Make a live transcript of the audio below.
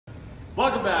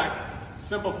Welcome back,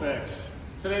 Simple Fix.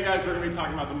 Today, guys, we're gonna be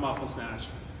talking about the muscle snatch.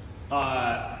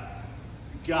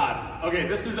 Okay,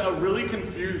 this is a really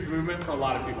confused movement for a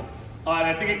lot of people. And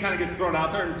I think it kind of gets thrown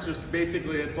out there and just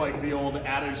basically it's like the old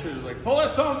adage is like, pull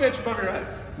that son of a bitch above your head.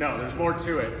 No, there's more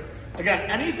to it. Again,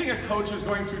 anything a coach is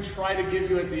going to try to give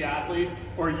you as the athlete,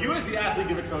 or you as the athlete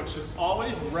give a coach, should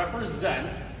always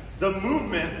represent the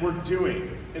movement we're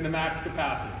doing in the max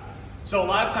capacity. So a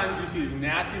lot of times you see these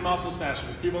nasty muscle snatches.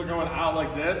 People are going out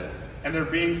like this and they're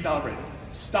being celebrated.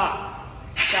 Stop,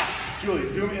 stop. Julie,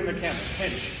 zoom in the camera,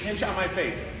 pinch on my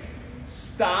face.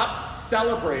 Stop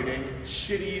celebrating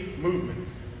shitty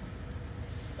movement.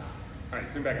 Stop. All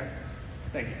right, zoom back up.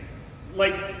 Thank you.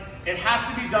 Like, it has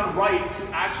to be done right to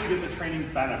actually get the training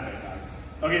benefit, guys.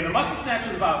 Okay, the muscle snatch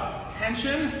is about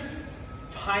tension,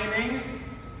 timing,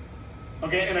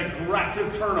 okay, and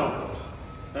aggressive turnovers.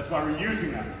 That's why we're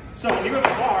using them. So when you have a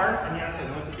bar, and yes, I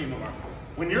know it's a chemo bar.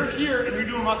 When you're here and you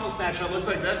do a muscle snatch that looks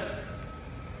like this,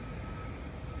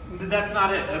 that's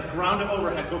not it. That's grounded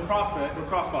overhead. Go CrossFit, go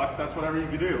crossbuck, that's whatever you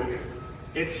can do.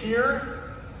 It's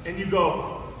here, and you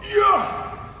go,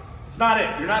 yeah! It's not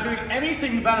it. You're not doing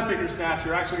anything to benefit your snatch.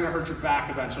 You're actually gonna hurt your back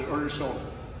eventually, or your shoulder.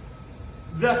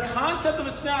 The concept of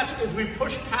a snatch is we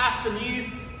push past the knees,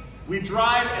 we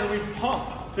drive, and we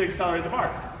pump to accelerate the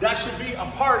bar. That should be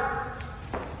a part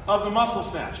of the muscle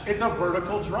snatch. It's a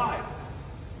vertical drive.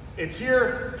 It's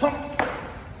here, pump.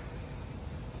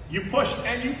 You push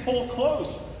and you pull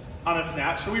close on a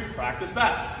snatch, so we practice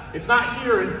that. It's not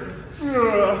here and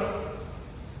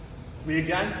we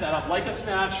again set up like a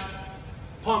snatch,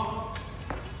 pump,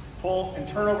 pull, and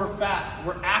turn over fast.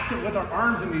 We're active with our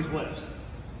arms in these lifts.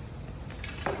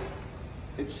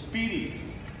 It's speedy.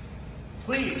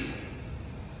 Please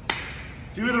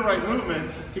do the right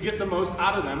movements to get the most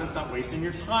out of them and stop wasting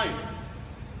your time.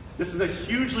 This is a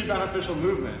hugely beneficial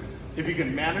movement. If you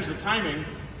can manage the timing,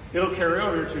 it'll carry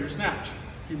over to your snatch.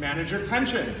 If you manage your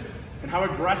tension and how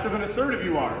aggressive and assertive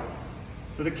you are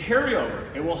to the carryover,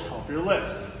 it will help your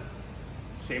lifts.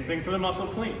 Same thing for the muscle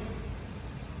clean.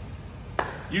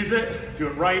 Use it, do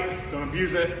it right, don't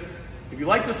abuse it. If you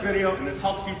like this video and this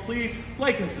helps you, please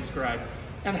like and subscribe,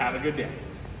 and have a good day.